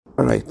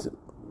All right.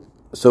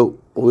 So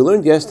what we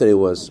learned yesterday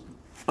was an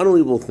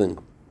unbelievable thing.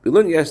 We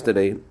learned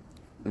yesterday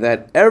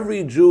that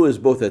every Jew is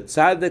both a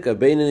tzaddik, a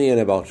beinoni, and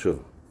a baal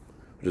tshuva,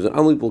 which is an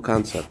unbelievable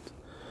concept.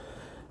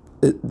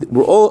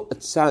 We're all a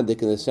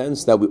tzaddik in the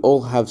sense that we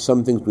all have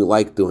some things we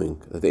like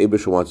doing that the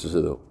Eibusher wants us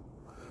to do.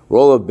 We're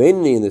all a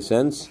beinoni in the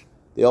sense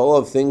they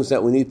all have things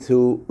that we need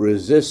to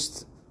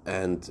resist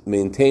and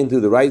maintain to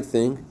do the right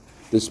thing,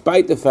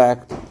 despite the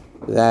fact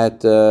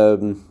that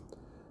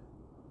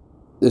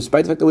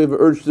we have an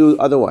urge to do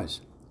otherwise.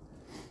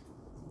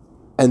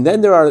 And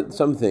then there are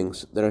some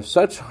things that are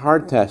such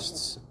hard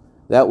tests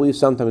that we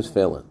sometimes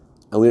fail in,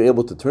 and we are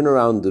able to turn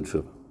around and do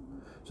tshuva.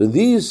 So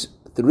these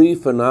three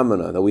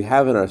phenomena that we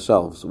have in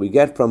ourselves, we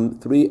get from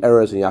three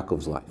eras in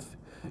Yaakov's life.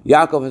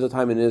 Yaakov has a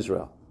time in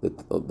Israel,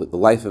 the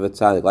life of a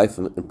tzaddik, life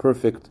in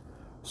perfect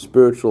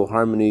spiritual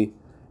harmony,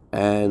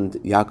 and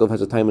Yaakov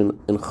has a time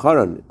in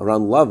Haran,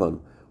 around Lavan,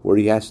 where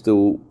he has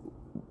to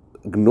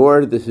ignore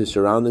his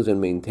surroundings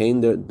and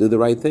do the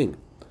right thing.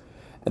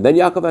 And then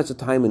Yaakov has a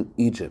time in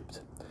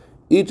Egypt.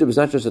 Egypt is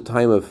not just a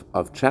time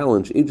of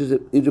challenge.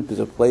 Egypt is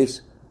a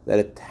place that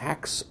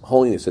attacks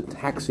holiness,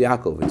 attacks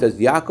Yaakov. It says,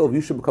 Yaakov,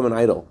 you should become an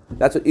idol.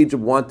 That's what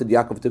Egypt wanted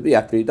Yaakov to be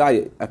after he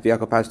died. After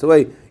Yaakov passed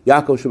away,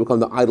 Yaakov should become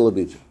the idol of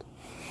Egypt.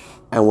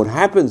 And what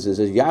happens is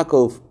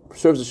Yaakov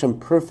serves Hashem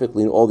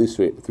perfectly in all these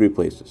three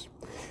places.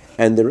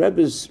 And the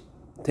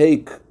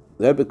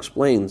Rebbe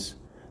explains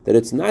that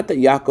it's not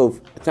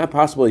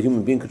possible a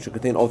human being should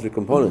contain all three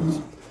components.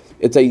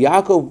 It's a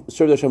Yaakov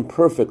serves Hashem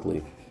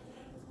perfectly.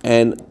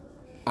 And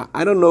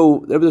I don't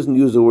know, the Rebbe doesn't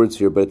use the words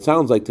here, but it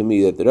sounds like to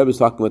me that the Rebbe is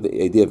talking about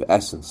the idea of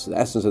essence, the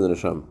essence of the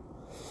Neshama.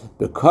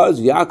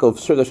 Because Yaakov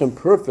served Hashem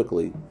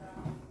perfectly,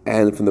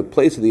 and from the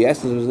place of the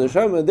essence of the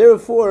Neshama,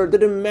 therefore it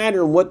didn't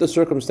matter what the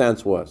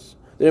circumstance was.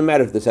 It didn't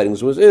matter if the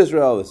settings was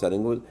Israel, the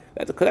setting was...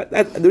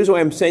 the reason why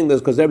I'm saying this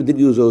is because the Rebbe did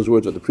use those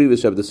words with the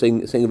previous Rebbe,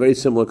 saying a very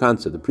similar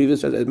concept. The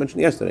previous, as I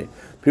mentioned yesterday,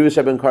 the previous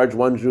Rebbe encouraged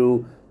one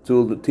Jew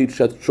to teach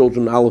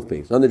children Aleph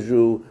Beis, another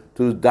Jew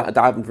to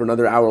daven for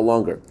another hour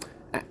longer.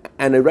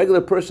 And a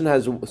regular person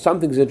has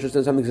some things interested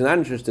in, some things he's not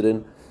interested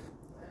in.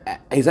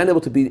 He's not able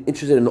to be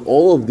interested in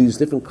all of these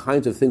different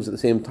kinds of things at the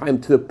same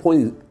time, to the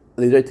point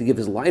that he's ready to give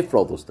his life for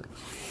all those things.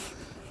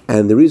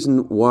 And the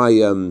reason why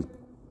the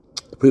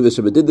previous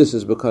Rebbe did this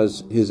is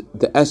because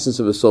the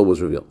essence of his soul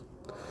was revealed.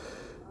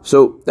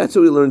 So that's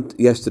what we learned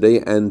yesterday,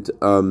 and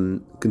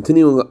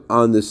continuing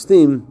on this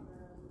theme,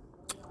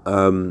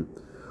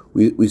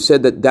 we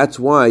said that's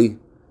why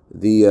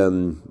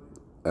the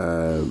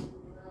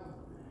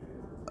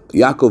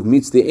Yaakov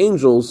meets the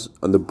angels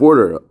on the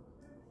border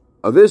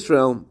of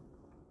Israel,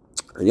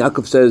 and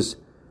Yaakov says,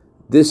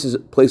 this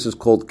place is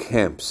called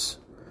camps.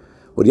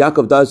 What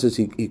Yaakov does is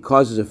he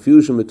causes a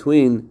fusion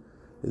between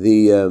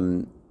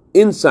the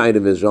inside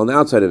of Israel and the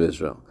outside of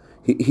Israel.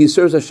 He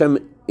serves Hashem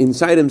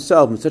inside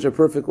himself in such a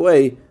perfect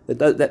way that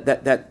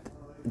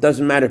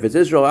doesn't matter if it's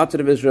Israel,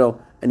 outside of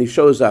Israel, and he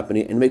shows up,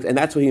 and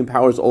that's why he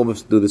empowers all of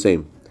us to do the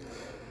same.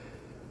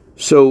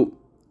 So,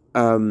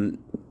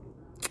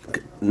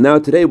 now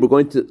today we're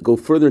going to go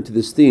further into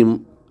this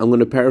theme. I'm going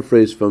to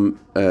paraphrase from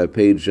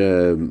page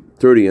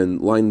 30 and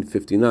line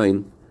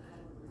 59.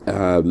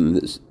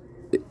 Thank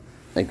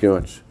you very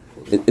much.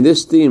 In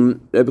this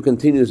theme, Rebbe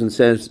continues and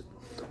says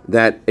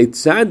that a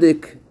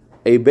tzaddik,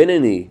 a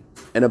beinoni,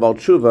 and a baal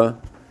tshuva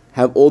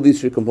have all these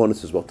three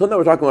components as well. Till now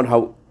we're talking about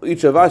how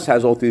each of us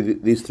has all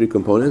these three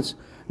components.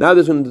 Now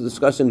there's going to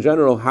discuss in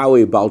general how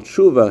a baal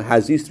tshuva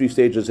has these three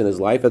stages in his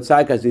life, a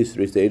tzaddik has these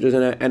three stages,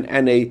 and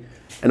a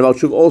baal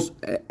tshuva also,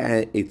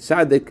 a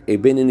tzaddik, a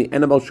beinoni,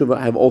 and a baal tshuva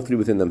have all three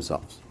within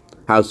themselves.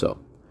 How so?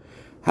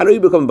 How do you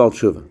become a baal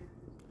tshuva?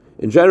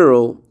 In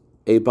general,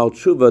 a baal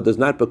tshuva does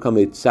not become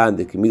a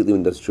tzaddik immediately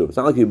when he does tshuva. It's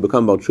not like you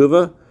become baal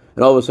tshuva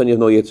and all of a sudden you have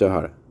no yetzer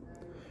hara.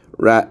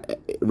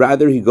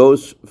 Rather, he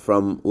goes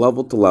from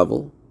level to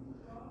level,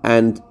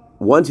 and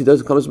once he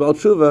does become a baal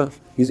tshuva,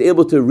 he's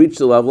able to reach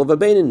the level of a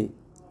beinoni.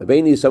 A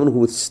beinoni is someone who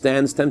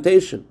withstands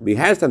temptation. He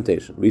has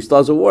temptation, but he still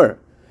has a war.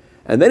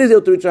 And then he's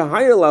able to reach a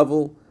higher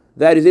level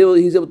that he's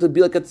able to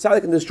be like a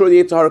tzaddik and destroy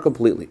the Yetzer Hara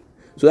completely.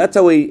 So that's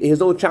how he has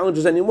no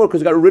challenges anymore,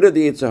 because he got rid of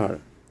the Yetzer Hara.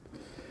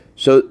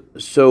 So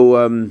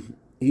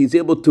he's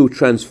able to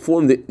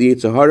transform the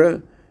Yetzer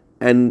Hara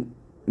and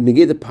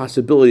negate the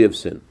possibility of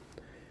sin.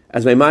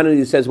 As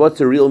Maimonides says, what's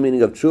the real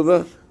meaning of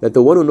tshuva? That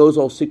the one who knows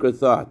all secret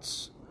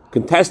thoughts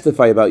can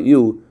testify about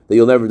you that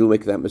you'll never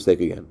make that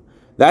mistake again.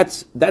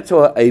 That's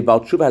how a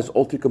baal tshuva has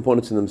all three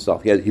components in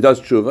himself. He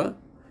does tshuva.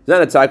 He's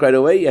not a tzaddik right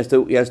away. He has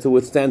to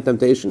withstand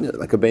temptation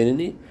like a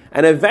beinoni,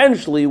 and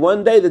eventually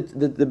one day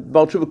the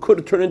baal tshuva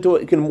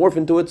can morph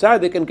into a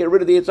tzaddik and get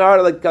rid of the Yetzer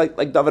Hara like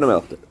David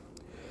HaMelech did.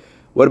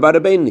 What about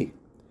a beinoni?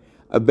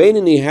 A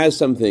beinoni has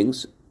some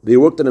things that he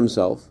worked on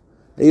himself,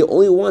 and he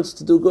only wants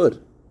to do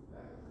good.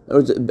 In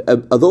other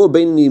words, although a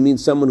beinoni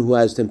means someone who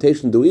has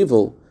temptation to do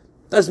evil,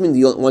 doesn't mean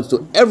he wants to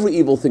do every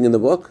evil thing in the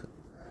book.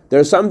 There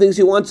are some things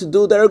he wants to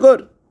do that are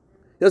good.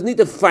 He doesn't need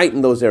to fight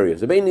in those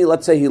areas. A beinoni,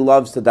 let's say he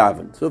loves to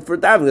daven. So for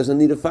davening, he doesn't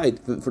need to fight.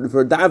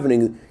 For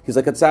davening, he's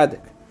like a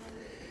tzaddik.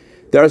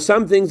 There are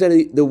some things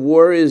that the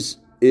war is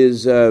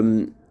there's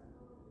a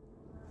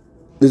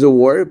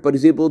war, but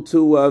he's able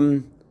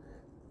to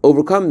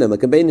overcome them,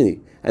 like a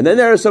Beinoni. And then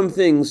there are some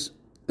things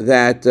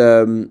that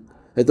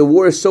the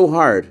war is so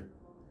hard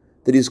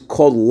that he's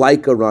called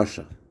like a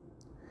Rasha.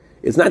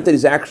 It's not that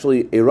he's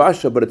actually a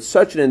Rasha, but it's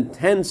such an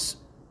intense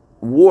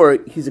war,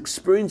 he's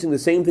experiencing the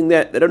same thing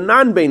that a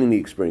non-Beinoni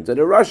experiences,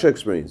 that a Rasha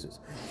experiences.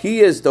 He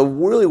has to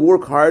really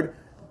work hard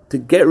to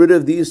get rid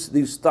of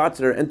these thoughts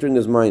that are entering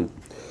his mind.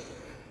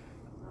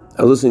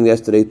 I was listening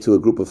yesterday to a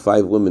group of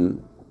 5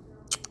 women,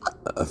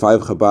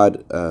 5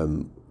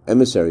 Chabad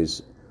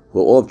emissaries, who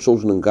all have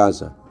children in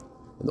Gaza,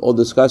 and all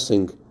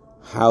discussing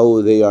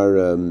how they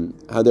are,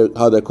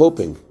 how they're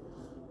coping.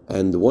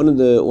 And one of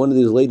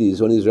these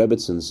ladies, one of these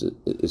Rebbetzins,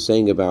 is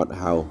saying about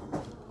how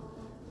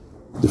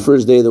the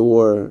first day of the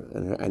war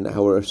and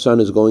how her son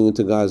is going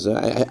into Gaza,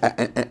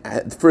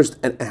 at first,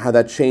 and how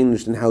that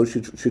changed, and how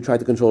she tried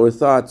to control her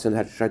thoughts, and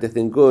how she tried to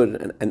think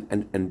good,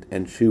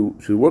 and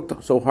she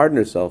worked so hard on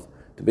herself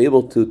to be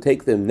able to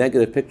take the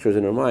negative pictures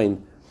in her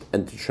mind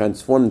and to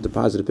transform them into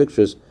positive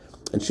pictures.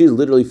 And she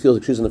literally feels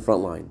like she's in the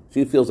front line.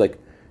 She feels like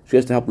she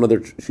has to help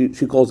another.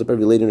 She calls up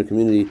every lady in her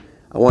community.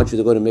 I want you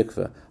to go to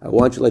mikveh. I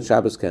want you to light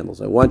Shabbos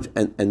candles. I want you,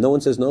 and no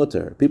one says no to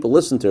her. People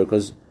listen to her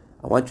because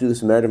I want you to do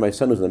this married to my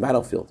son who's in the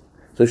battlefield.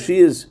 So she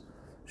is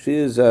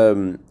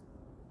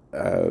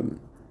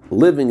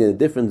living in a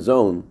different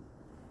zone,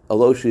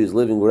 although she is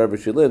living wherever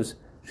she lives.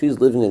 She's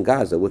living in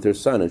Gaza with her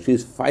son, and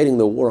she's fighting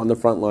the war on the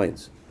front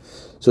lines.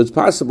 So it's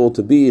possible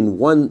to be in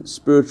one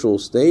spiritual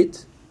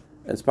state,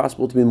 and it's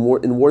possible to be in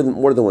more than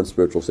one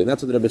spiritual state. And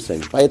that's what the Rebbe is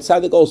saying. By a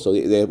tzaddik also,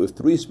 they have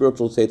 3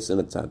 spiritual states in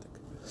a tzaddik.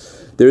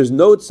 There is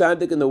no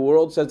tzaddik in the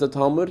world, says the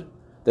Talmud,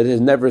 that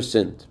has never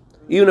sinned.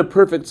 Even a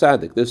perfect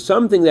tzaddik. There's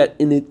something that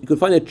in it, you can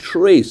find a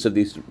trace of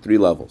these 3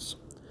 levels.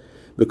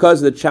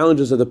 Because of the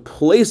challenges of the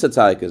place that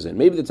tzaddik is in.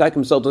 Maybe the tzaddik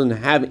himself doesn't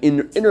have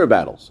inner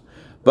battles.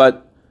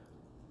 But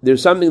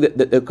there's something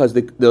that because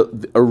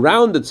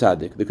around the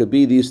tzaddik, there could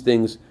be these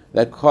things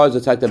that cause the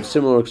tzaddik to have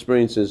similar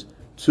experiences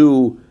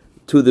to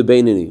the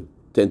Beinoni,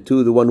 and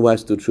to the one who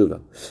has to do tshuva.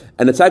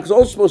 And the tzaddik is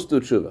also supposed to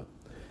do tshuva.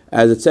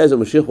 As it says, that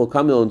Mashiach will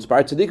come, he'll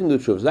inspire tzaddikim to do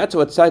tshuva. So that's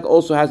what tzaddik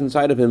also has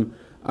inside of him,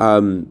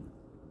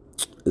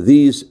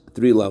 these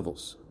 3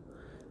 levels.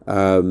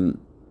 A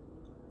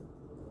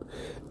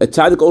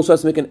tzaddik also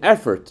has to make an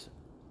effort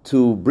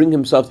to bring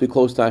himself to be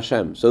close to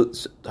Hashem, so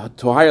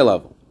to a higher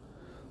level.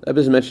 That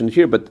isn't mentioned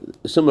here, but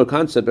a similar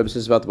concept Rebbe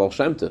says about the Baal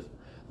Shem Tov.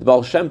 The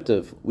Baal Shem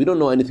Tov, we don't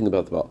know anything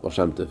about the Baal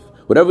Shem Tov.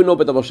 Whatever we know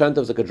about the Baal Shem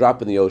Tov is like a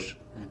drop in the ocean.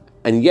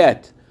 And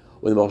yet,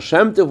 when the Baal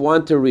Shem Tov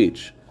want to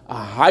reach a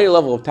higher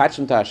level of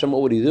attachment to Hashem,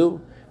 what would he do?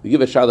 We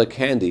give a child a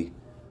candy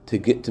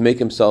to make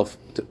himself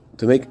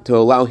to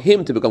allow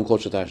him to become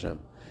closer to Hashem.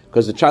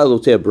 Because the child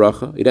will say a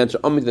bracha, he'd answer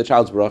to the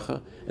child's bracha,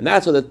 and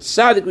that's how the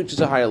tzaddik reaches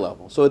a higher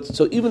level. So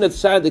even a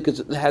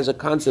tzaddik has a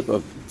concept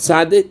of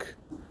tzaddik,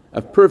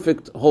 of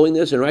perfect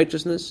holiness and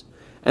righteousness,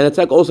 and the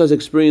tzaddik also has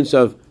experience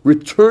of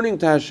returning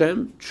to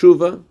Hashem,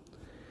 tshuva,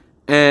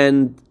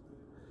 and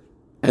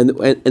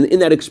in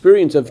that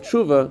experience of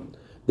tshuva,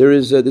 there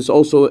is there's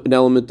also an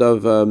element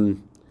of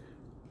in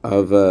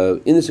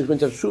this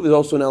experience of tshuva, there's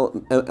also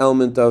an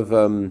element of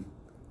a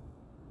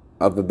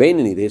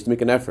Beinoni. They has to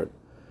make an effort.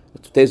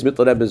 Today's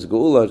Mittler Rebbe's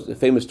Geula, the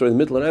famous story of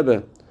the Mittler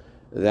Rebbe,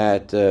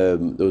 that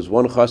there was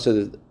one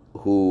chassid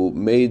who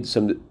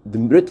the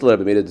Mittler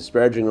Rebbe made a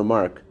disparaging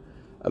remark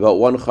about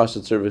one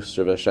chassid service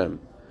of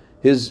Hashem.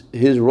 His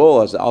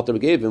role, as the Alter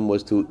gave him,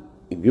 was to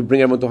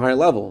bring everyone to a higher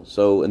level.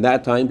 So in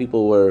that time,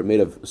 people were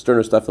made of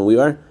sterner stuff than we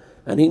are,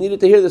 and he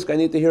needed to hear this guy,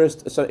 needed to hear a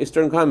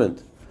stern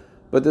comment.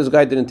 But this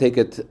guy didn't take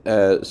it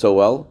so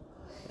well,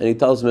 and he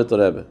tells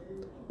Mittler Rebbe,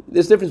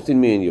 there's a difference between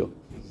me and you.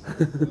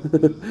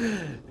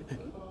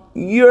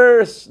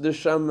 Your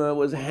neshama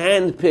was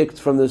handpicked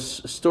from the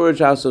storage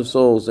house of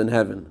souls in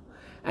heaven,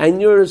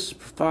 and your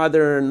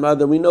father and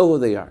mother, we know who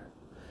they are,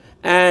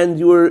 and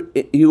you were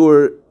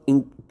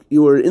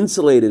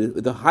insulated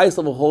with the highest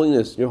level of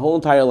holiness your whole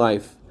entire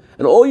life,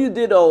 and all you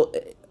did all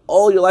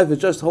your life is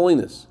just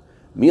holiness.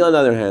 Me, on the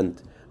other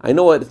hand, I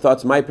know what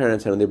thoughts my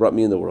parents had when they brought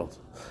me in the world,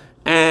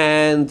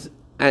 and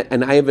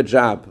I have a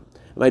job.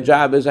 My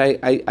job is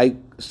I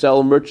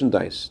sell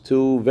merchandise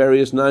to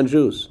various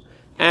non-Jews.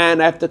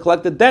 And I have to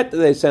collect the debt that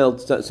they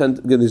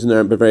give these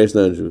various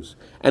non-Jews.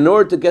 And in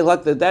order to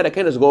collect the debt, I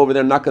can't just go over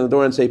there, knock on the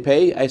door, and say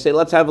pay. I say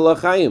let's have a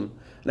l'chaim,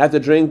 and I have to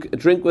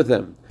drink with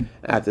them.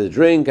 I have to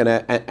drink, and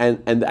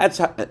that's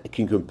how I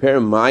can compare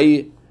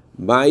my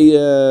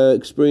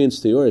experience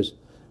to yours.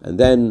 And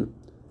then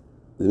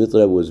the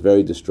Mittler Rebbe was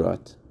very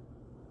distraught.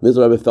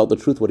 Mittler Rebbe felt the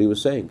truth what he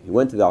was saying. He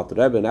went to the Alter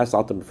Rebbe and asked the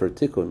Alter Rebbe for a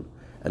tikkun.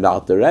 And the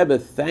Alter Rebbe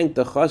thanked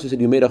the chassid, said,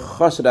 you made a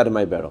chassid out of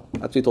my barrel.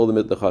 That's what he told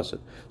the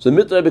chassid. So the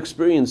Mittler Rebbe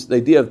experienced the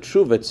idea of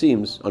tshuva, it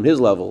seems, on his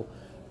level.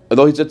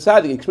 Although he's a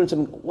tzaddik, he experienced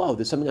something, wow,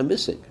 there's something I'm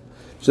missing.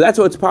 So that's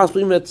how it's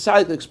possible even a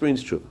tzaddik to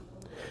experience tshuva.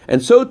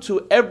 And so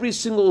too, every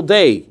single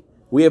day,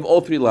 we have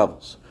all 3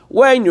 levels.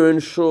 When you're in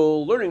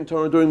shul, learning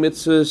Torah, doing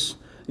mitzvahs,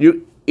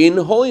 you're in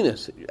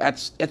holiness.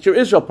 That's your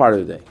Israel part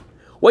of the day.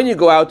 When you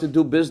go out to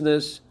do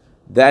business,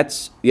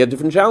 you have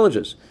different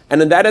challenges.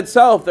 And in that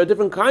itself, there are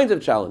different kinds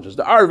of challenges.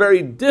 There are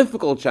very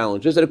difficult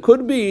challenges, and it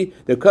could be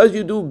that because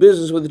you do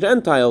business with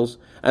Gentiles,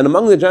 and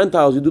among the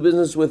Gentiles you do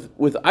business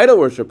with idol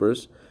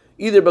worshippers,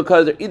 either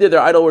they're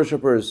idol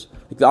worshippers,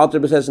 like the Alter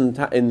Rebbe says in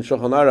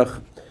Shulchan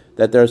Aruch,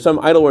 that there are some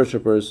idol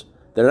worshippers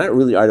that are not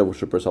really idol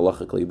worshippers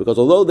halachically, because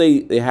although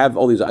they have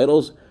all these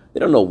idols, they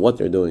don't know what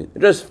they're doing.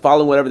 They're just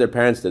following whatever their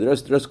parents did. They're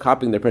just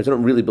copying their parents. They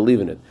don't really believe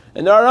in it.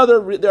 And there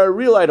are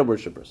real idol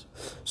worshippers.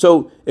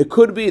 So it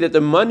could be that the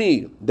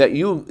money that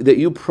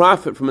you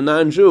profit from a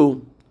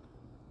non-Jew,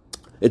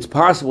 it's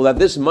possible that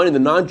this money the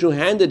non-Jew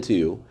handed to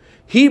you,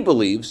 he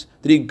believes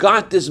that he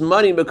got this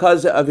money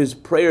because of his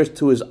prayers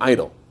to his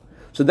idol.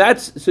 So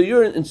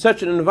you're in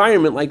such an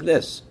environment like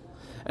this,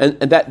 and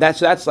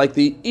that's like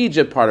the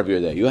Egypt part of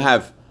your day. You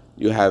have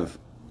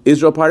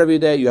Israel part of your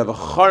day, you have a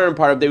Haran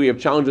part of the day where you have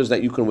challenges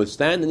that you can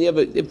withstand, and you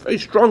have very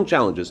strong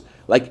challenges,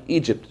 like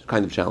Egypt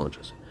kind of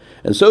challenges.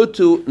 And so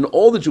too, in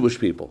all the Jewish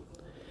people,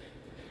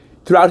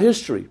 throughout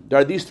history, there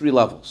are these three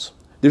levels.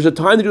 There's a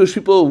time the Jewish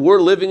people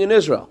were living in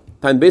Israel,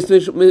 time Beis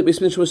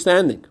Mikdash was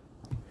standing.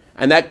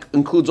 And that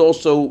includes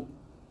also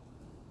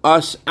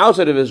us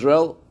outside of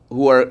Israel,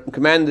 who are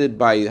commanded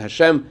by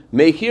Hashem,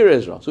 make here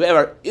Israel. So we have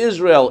our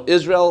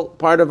Israel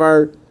part of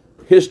our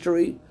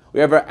history. We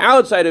have our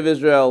outside of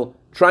Israel,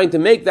 trying to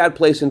make that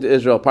place into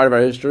Israel part of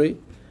our history.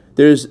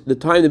 There's the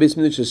time the Beis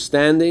Mikdash is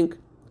standing,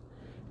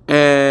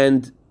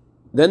 and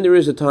then there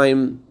is a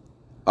time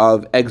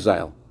of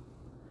exile.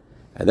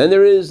 And then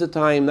there is a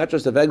time, not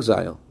just of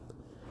exile,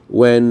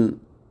 when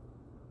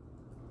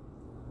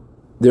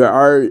there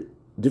are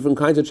different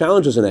kinds of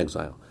challenges in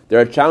exile. There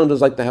are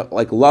challenges like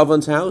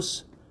Lavan's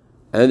house,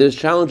 and there's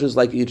challenges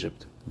like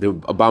Egypt, the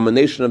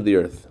abomination of the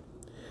earth.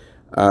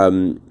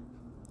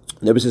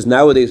 Never says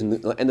nowadays, in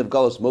the end of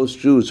Galus, most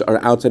Jews are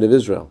outside of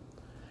Israel.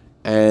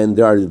 And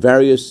there are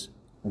various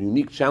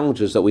unique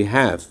challenges that we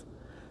have.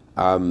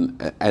 We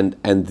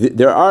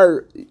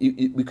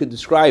could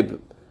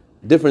describe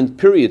different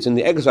periods in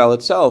the exile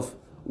itself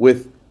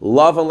with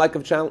Lavan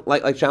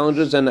like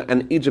challenges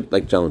and Egypt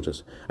like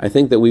challenges. I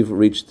think that we've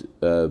reached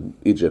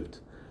Egypt.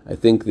 I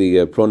think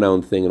the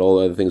pronoun thing and all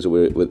the other things that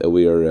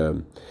we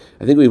are.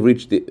 I think we've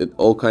reached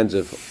all kinds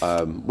of.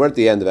 We're at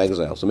the end of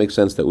exile, so it makes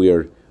sense that we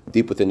are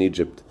deep within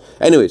Egypt.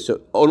 Anyway, so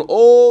on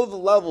all the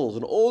levels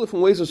and all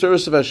different ways of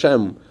service of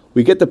Hashem,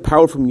 we get the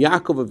power from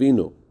Yaakov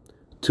Avinu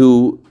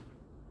to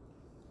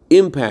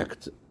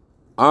impact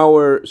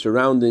our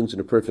surroundings in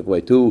a perfect way,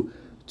 to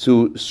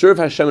serve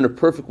Hashem in a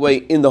perfect way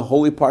in the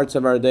holy parts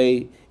of our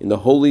day, in the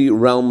holy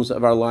realms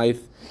of our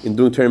life, in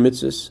doing Torah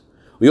mitzvahs.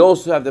 We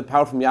also have the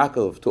power from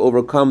Yaakov to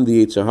overcome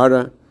the Yetzer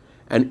Hara,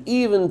 and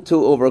even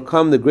to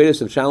overcome the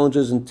greatest of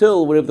challenges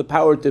until we have the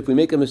power to, if we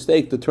make a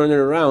mistake, to turn it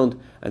around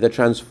and to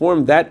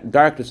transform that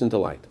darkness into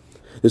light.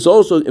 This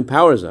also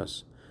empowers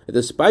us, that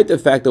despite the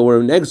fact that we're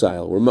in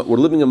exile, we're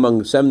living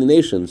among 70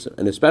 nations,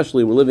 and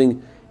especially we're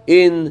living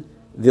in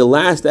the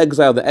last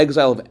exile, the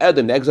exile of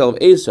Edom, the exile of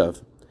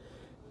Esav,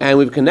 and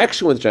we have a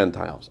connection with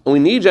Gentiles. And we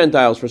need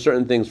Gentiles for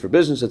certain things, for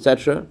business,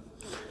 etc.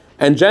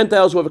 And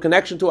Gentiles who have a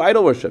connection to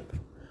idol worship.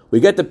 We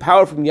get the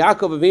power from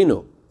Yaakov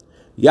Avinu.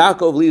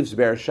 Yaakov leaves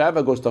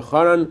Beersheba, goes to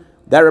Haran.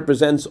 That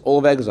represents all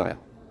of exile.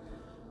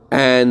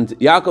 And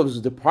Yaakov's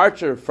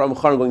departure from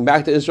Haran, going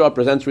back to Israel,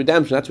 presents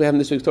redemption. That's what we have in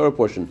this week's Torah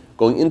portion.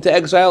 Going into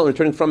exile and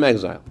returning from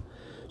exile.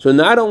 So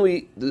not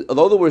only,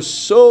 although they were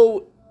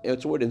so,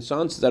 what's the word,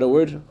 ensconced? Is that a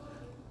word?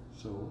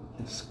 So,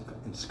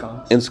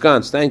 ensconced.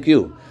 Ensconced, thank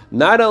you.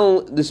 Not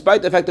only,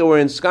 despite the fact that we're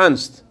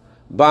ensconced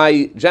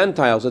by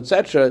Gentiles,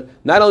 etc.,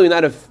 not only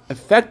not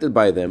affected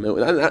by them,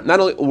 not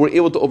only we're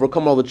able to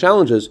overcome all the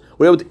challenges,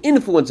 we're able to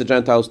influence the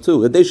Gentiles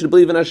too, that they should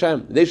believe in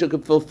Hashem, they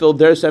should fulfill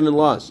their 7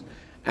 laws.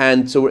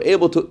 And so we're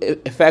able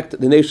to affect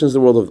the nations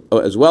of the world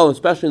as well,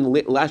 especially in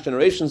the last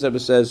generations, as it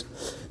says,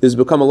 this has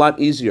become a lot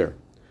easier.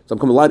 It's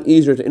become a lot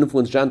easier to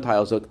influence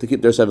Gentiles to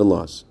keep their 7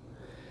 laws.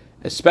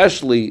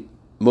 Especially,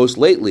 most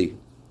lately,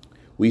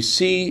 we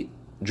see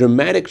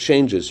dramatic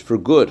changes for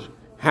good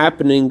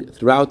happening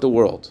throughout the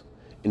world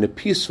in a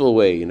peaceful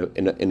way, in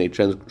a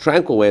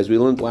tranquil way, as we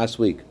learned last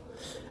week.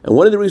 And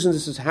one of the reasons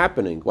this is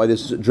happening, why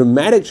there's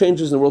dramatic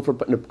changes in the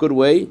world in a good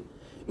way,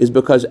 is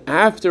because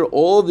after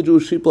all the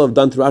Jewish people have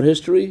done throughout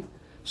history,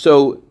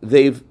 so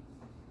they've,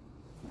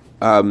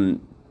 the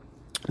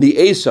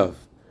Esav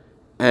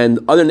and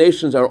other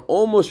nations are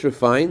almost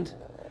refined,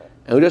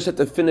 and we just have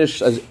to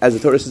finish, as the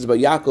Torah says about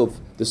Yaakov,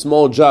 the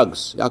small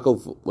jugs.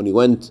 Yaakov, when he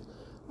went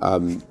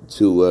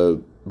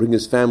to bring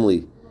his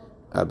family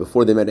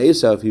before they met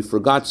Esav, he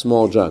forgot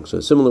small jugs. So in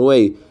a similar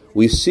way,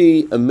 we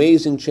see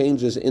amazing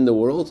changes in the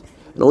world,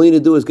 and all you need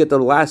to do is get the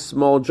last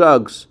small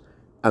jugs,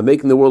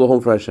 making the world a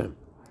home for Hashem.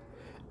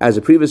 As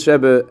the previous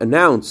Rebbe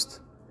announced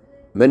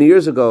many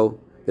years ago,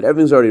 that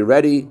everything's already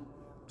ready.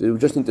 We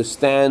just need to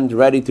stand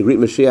ready to greet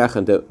Mashiach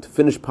and to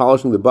finish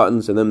polishing the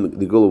buttons, and then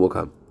the Gula will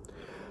come.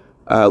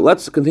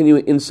 Let's continue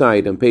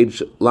inside on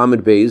page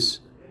Lamed Beis,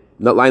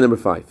 line number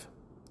 5.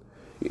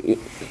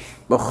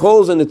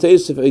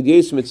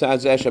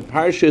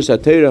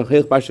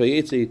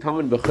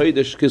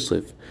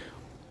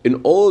 in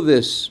all of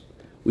this,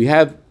 we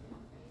have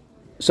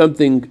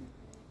something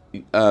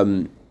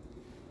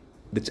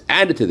that's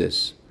added to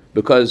this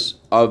because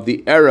of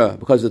the era,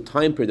 because of the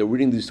time period that we're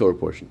reading these Torah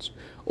portions.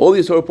 All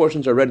these Torah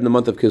portions are read in the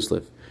month of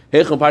Kislev.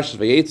 Parshas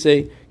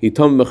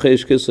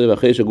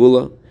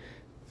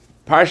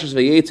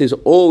Vietze is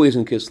always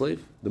in Kislev,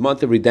 the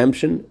month of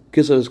redemption.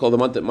 Kislev is called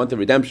the month of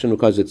redemption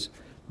because it's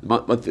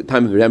the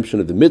time of redemption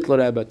of the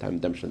Mittler Rebbe, time of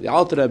redemption of the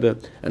Alter Rebbe,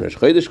 and Rosh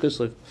Chodesh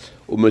Kislev.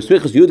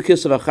 Yud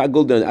Kislev Achag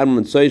Gulda and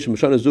Arman Tzayis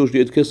Mishana Zush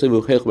Yud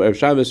Kislev Uchech B'Erev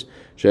Shabbos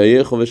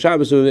She'ayich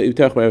V'Shabbos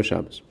U'Yitech B'Erev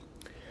Shabbos.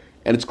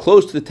 And it's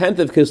close to the 10th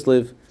of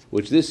Kislev,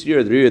 which this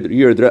year, the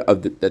year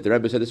that the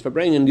Rebbe said this for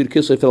bringing, Yud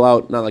Kislev fell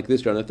out, not like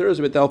this year on a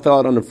Thursday, but they fell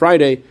out on a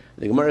Friday.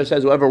 The Gemara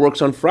says whoever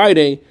works on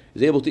Friday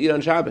is able to eat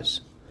on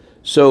Shabbos.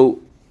 So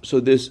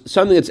there's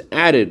something that's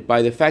added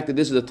by the fact that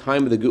this is the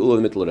time of the Geula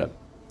of the Mittler Rebbe.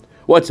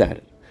 What's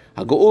added?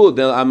 When the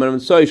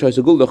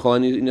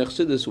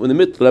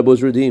Mittler Rebbe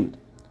was redeemed,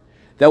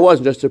 that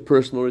wasn't just a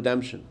personal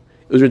redemption.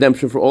 It was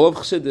redemption for all of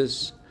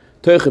Chassidus.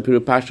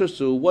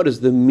 So what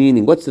is the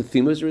meaning? What's the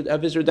theme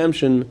of his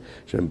redemption?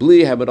 Despite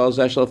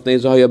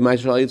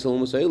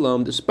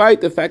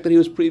the fact that he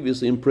was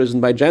previously imprisoned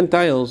by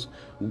Gentiles,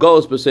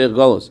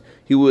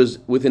 he was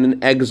within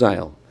an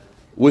exile.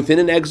 Within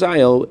an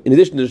exile, in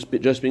addition to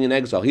just being in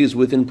exile, he is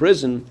within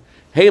prison.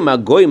 The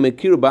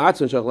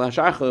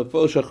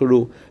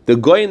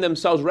Goyim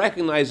themselves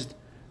recognized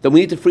that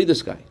we need to free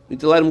this guy. We need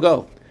to let him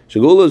go. This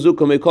all of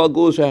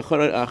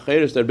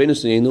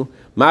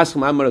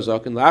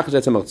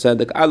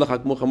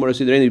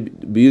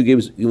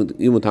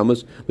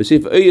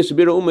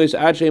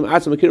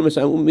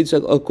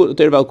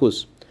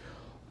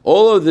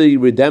the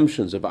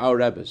redemptions of our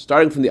Rebbe,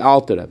 starting from the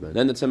Alter Rebbe, and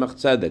then the Tzemach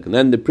Tzedek, and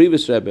then the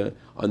previous Rebbe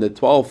on the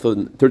 12th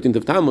and 13th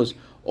of Tammuz,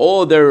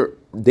 all their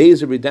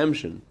days of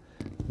redemption,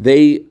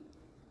 they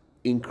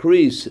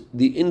increase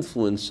the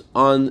influence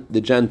on the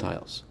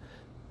Gentiles.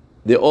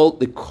 They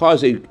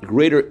cause a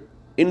greater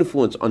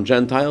influence on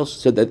Gentiles,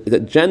 so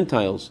that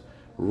Gentiles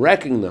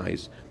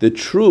recognize the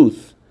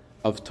truth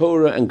of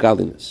Torah and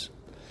godliness.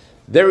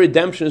 Their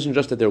redemption isn't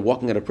just that they're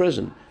walking out of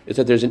prison; it's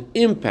that there's an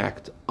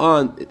impact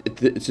on.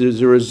 It's as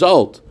a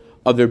result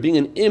of there being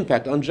an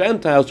impact on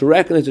Gentiles to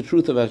recognize the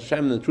truth of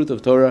Hashem and the truth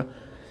of Torah.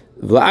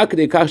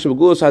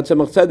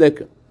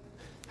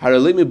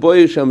 Haralimi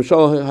boy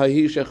shamshol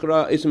hahi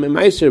shechra isme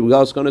meiser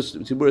b'gal skonas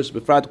tziburis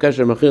befrat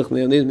kasher machich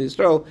ne'anim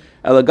Yisrael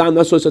elagam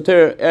naso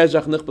sater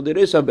ezach nich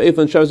b'derisa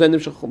b'efan shazanim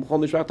shechol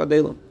mishvat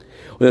adelam.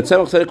 When the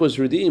Tzemach Tzedek was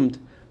redeemed,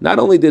 not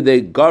only did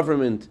the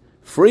government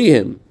free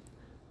him,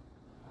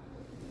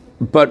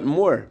 but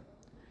more,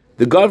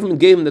 the government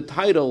gave him the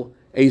title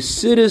a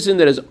citizen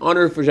that is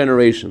honored for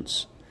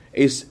generations,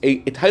 a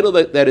title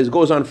that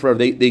goes on forever.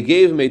 They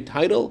gave him a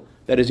title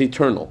that is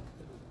eternal.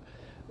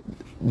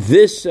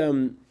 This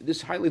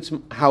highlights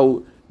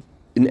how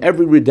in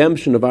every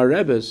redemption of our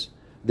Rebbes,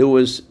 there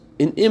was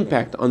an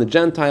impact on the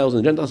Gentiles,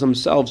 and the Gentiles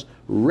themselves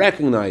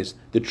recognized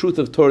the truth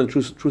of Torah and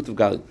the truth of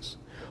godliness.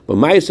 But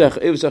and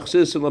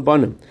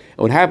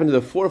what happened to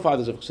the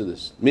forefathers of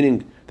Chassidus,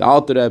 meaning the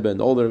Alter Rebbe and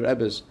the older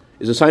Rebbes,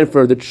 is a sign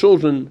for the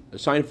children, a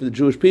sign for the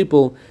Jewish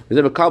people.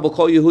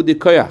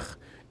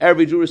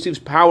 Every Jew receives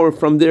power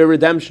from their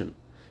redemption.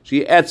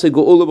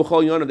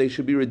 They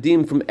should be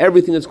redeemed from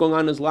everything that's going on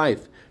in his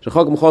life. We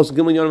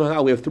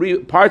have three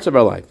parts of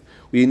our life.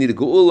 We need a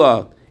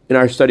geula in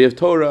our study of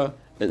Torah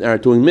and our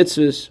doing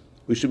mitzvahs.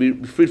 We should be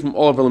freed from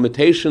all of our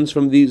limitations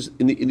from these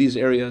in these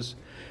areas,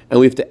 and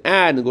we have to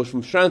add and go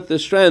from strength to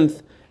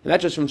strength, and not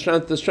just from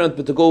strength to strength,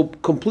 but to go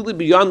completely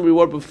beyond where we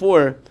were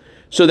before,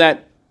 so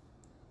that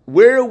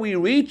where we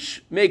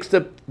reach makes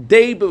the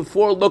day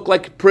before look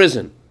like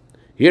prison.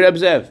 Here,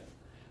 Abzev,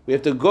 we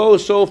have to go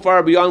so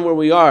far beyond where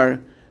we are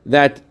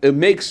that it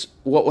makes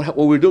what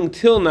we're doing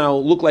till now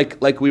look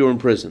like we were in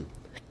prison.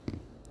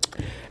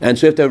 And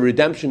so we have to have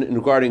redemption in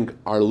regarding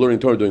our learning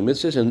Torah, doing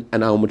mitzvahs, and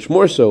how much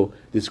more so,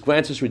 this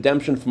grants us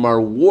redemption from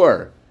our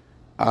war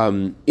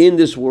in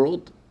this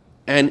world,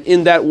 and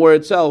in that war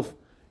itself,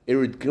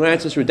 it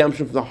grants us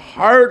redemption from the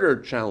harder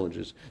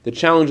challenges, the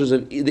challenges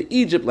of the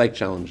Egypt-like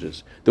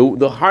challenges,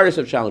 the hardest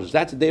of challenges.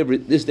 That's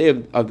this day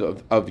of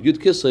Yud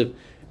Kislev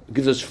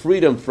gives us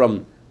freedom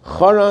from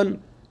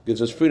Haran, gives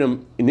us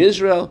freedom in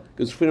Israel,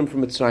 gives us freedom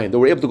from Mitzrayim. That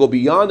we're able to go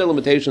beyond our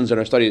limitations in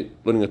our study,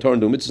 learning the Torah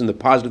and doing mitzvahs and the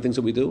positive things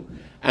that we do,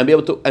 and be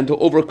able to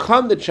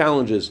overcome the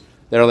challenges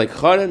that are like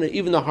Haran, and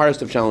even the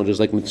hardest of challenges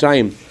like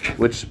Mitzrayim,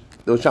 which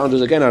those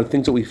challenges again are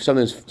things that we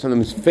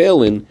sometimes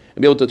fail in,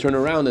 and be able to turn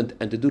around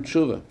and to do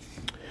tshuva.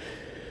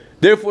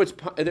 Therefore,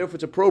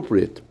 it's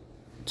appropriate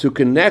to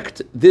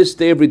connect this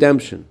day of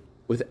redemption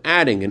with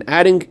adding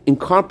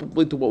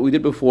incomparably to what we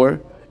did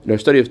before in our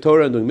study of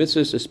Torah and doing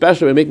mitzvahs,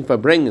 especially by making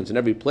farbrengens in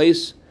every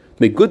place,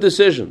 make good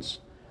decisions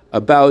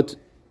about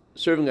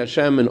serving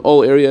Hashem in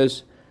all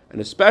areas, and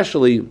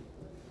especially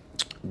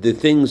the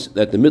things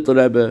that the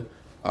Mittler Rebbe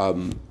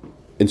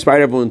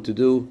inspired everyone to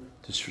do,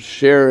 to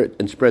share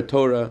and spread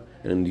Torah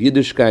and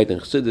Yiddishkeit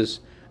and Chassidus,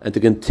 and to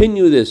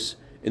continue this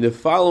in the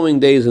following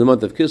days in the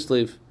month of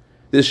Kislev.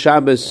 This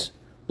Shabbos,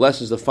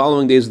 blesses the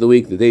following days of the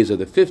week, the days of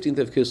the 15th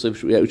of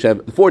Kislev, which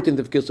have the 14th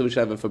of Kislev, which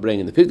have a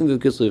Farbrengen, the 15th of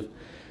Kislev,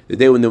 the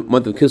day when the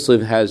month of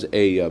Kislev has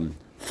a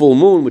full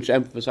moon, which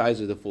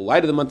emphasizes the full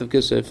light of the month of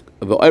Kislev,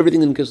 of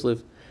everything in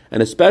Kislev,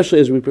 and especially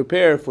as we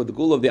prepare for the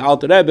Gula of the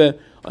Alter Rebbe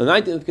on the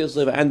 19th of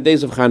Kislev and the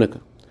days of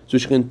Hanukkah. So we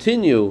should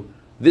continue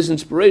this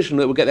inspiration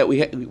that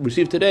we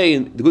receive today,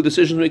 and the good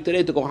decisions we make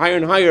today, to go higher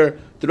and higher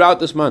throughout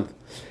this month.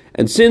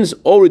 And since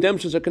all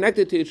redemptions are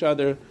connected to each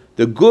other,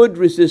 the good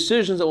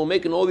decisions that we'll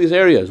make in all these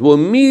areas will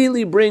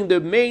immediately bring the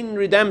main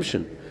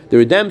redemption, the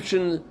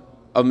redemption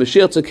of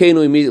Mashiach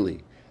Tzidkeinu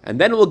immediately. And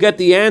then we'll get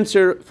the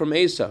answer from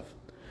Esav.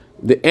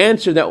 The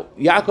answer that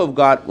Yaakov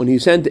got when he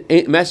sent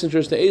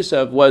messengers to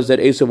Esav was that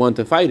Esav wanted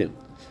to fight him.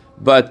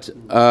 But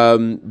now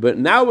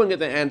we're going to get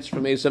the answer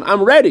from Esav.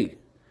 I'm ready.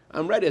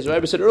 As the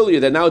Rebbe said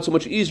earlier, that now it's so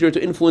much easier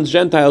to influence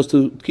Gentiles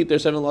to keep their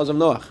 7 laws of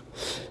Noach.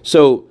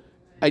 So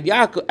in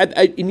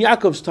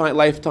Yaakov's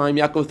lifetime,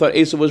 Yaakov thought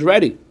Esav was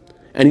ready.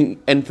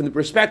 And from the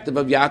perspective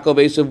of Yaakov,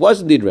 Esav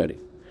was indeed ready.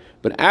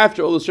 But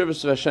after all the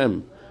service of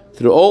Hashem,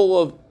 through all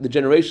of the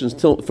generations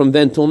from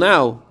then till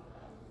now,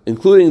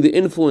 including the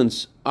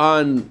influence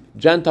on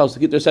Gentiles to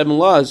keep their 7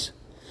 laws,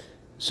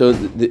 so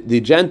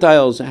the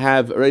Gentiles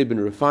have already been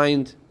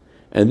refined,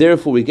 and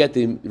therefore we get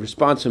the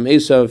response from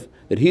Esav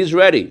that he's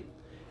ready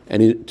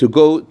to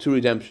go to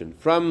redemption.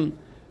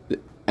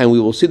 And we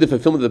will see the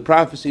fulfillment of the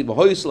prophecy.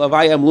 We'll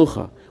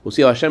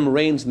see how Hashem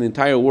reigns in the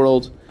entire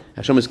world.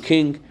 Hashem is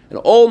king, and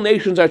all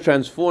nations are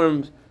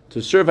transformed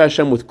to serve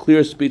Hashem with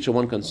clear speech and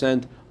one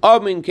consent.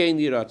 Amen.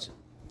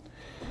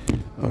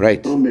 All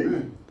right.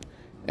 Amen.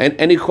 And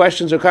any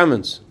questions or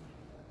comments?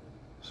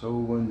 So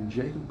when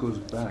Jacob goes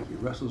back, he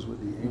wrestles with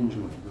the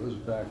angel, and he goes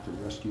back to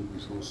rescue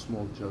these little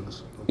small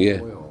jugs of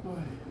oil.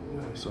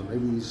 So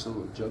maybe these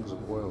little jugs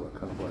of oil are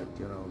kind of like,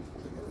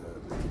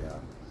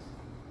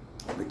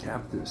 the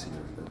captives here.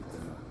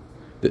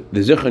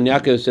 The Zichron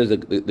Yaakov says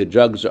that the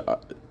jugs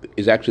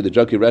is actually the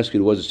jug he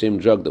rescued was the same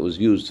jug that was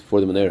used for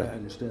the menorah. I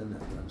understand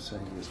that. What I'm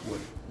saying is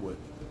what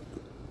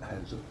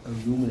has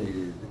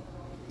illuminated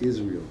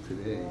Israel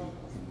today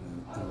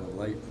in the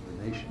light of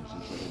the nations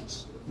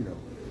is that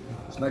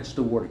it's not just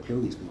a war to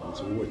kill these people; it's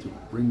a war to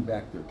bring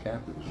back their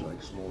captives,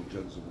 like small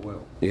jugs of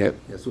oil. Yeah,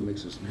 that's what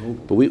makes us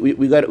noble. But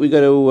we got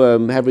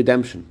to have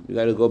redemption. We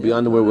got to go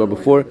beyond where we were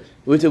before.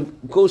 We have to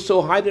go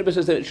so high that it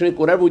says that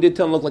whatever we did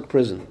to him looked like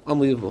prison.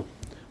 Unbelievable.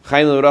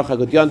 Chayin l'racha,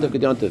 good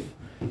yantiv.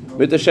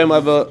 With Hashem, I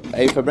have a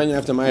Farbrengen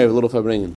after my a little Farbrengen.